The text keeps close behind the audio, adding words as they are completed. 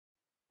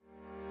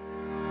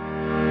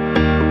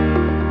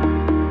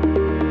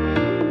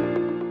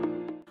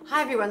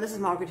Hi everyone, this is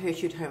Margaret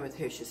Hirsch at Home with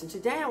Hirsch's, and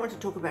today I want to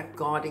talk about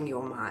guarding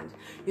your mind.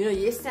 You know,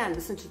 yesterday I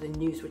listened to the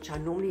news, which I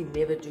normally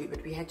never do,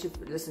 but we had to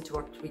listen to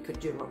what we could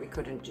do and what we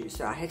couldn't do.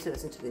 So I had to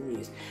listen to the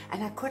news,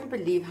 and I couldn't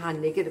believe how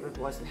negative it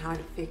was and how it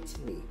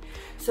affected me.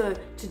 So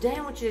today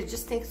I want you to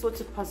just think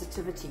thoughts of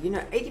positivity. You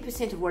know,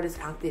 80% of what is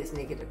out there is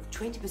negative,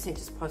 20%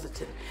 is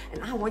positive,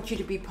 and I want you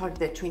to be part of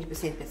that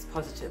 20% that's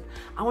positive.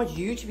 I want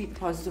you to be the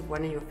positive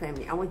one in your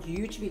family. I want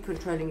you to be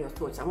controlling your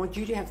thoughts. I want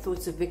you to have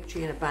thoughts of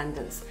victory and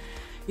abundance.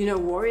 You know,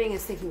 worrying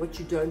is thinking what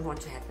you don't want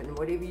to happen, and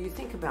whatever you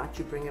think about,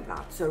 you bring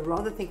about. So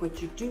rather think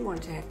what you do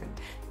want to happen.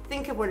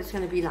 Think of what it's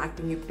going to be like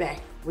when you're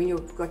back, when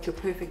you've got your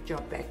perfect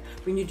job back,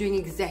 when you're doing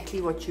exactly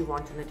what you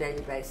want on a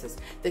daily basis,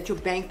 that your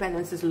bank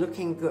balance is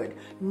looking good.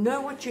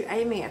 Know what you're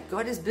aiming at.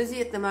 God is busy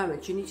at the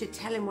moment. You need to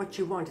tell him what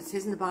you want. It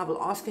says in the Bible,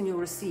 ask and you'll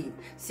receive,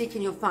 seek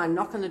and you'll find,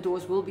 knock on the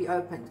doors will be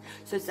opened.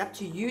 So it's up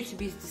to you to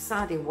be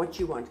deciding what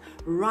you want.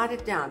 Write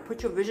it down.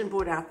 Put your vision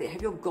board out there.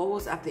 Have your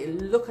goals up there.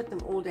 Look at them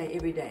all day,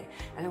 every day.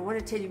 And I want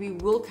to tell you, we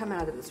will come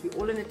out of this. We're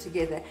all in it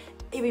together.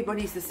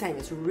 Everybody's the same.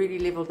 It's really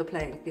leveled the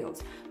playing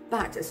fields.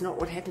 But it's not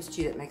what happens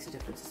to you that makes a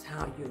difference. It's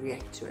how you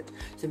react to it.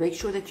 So make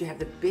sure that you have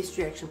the best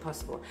reaction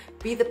possible.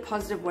 Be the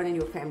positive one in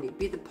your family.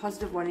 Be the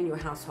positive one in your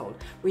household.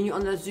 When you're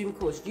on those Zoom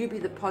calls, you be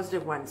the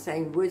positive one,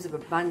 saying words of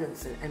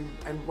abundance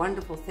and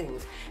wonderful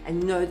things,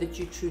 and know that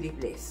you're truly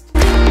blessed.